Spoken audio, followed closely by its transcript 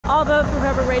I'll vote for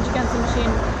whoever Rage Against the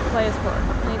Machine plays for.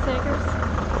 Any takers? So.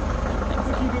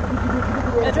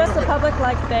 Address the public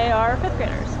like they are 5th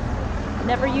graders.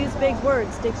 Never use big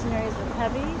words. Dictionaries are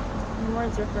heavy and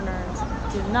words are for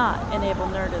nerds. Do not enable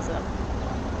nerdism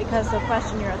because they'll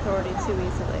question your authority too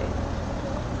easily.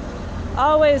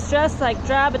 Always dress like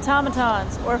drab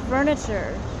automatons or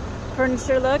furniture.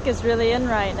 Furniture look is really in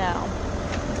right now.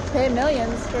 Pay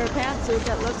millions for a pantsuit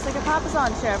that looks like a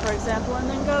papasan chair, for example, and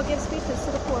then go give speeches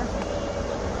to the poor.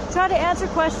 Try to answer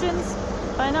questions.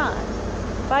 Why not?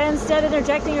 By instead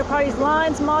interjecting your party's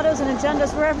lines, mottos, and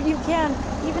agendas wherever you can,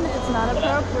 even if it's not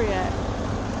appropriate.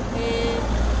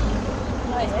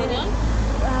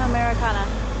 Americana.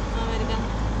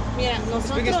 Mira,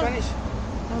 nosotros...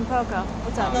 Un poco.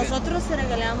 What's up? Nosotros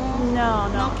regalamos... No,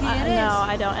 ¿No quieres? no,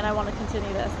 I don't, and I want to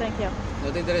continue this. Thank you.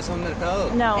 ¿No te interesa un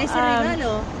mercado? No. Ese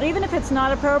regalo. Even if it's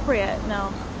not appropriate,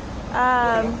 no.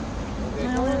 I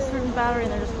only have a certain battery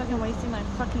and they're just fucking wasting my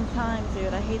fucking time,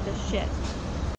 dude. I hate this shit.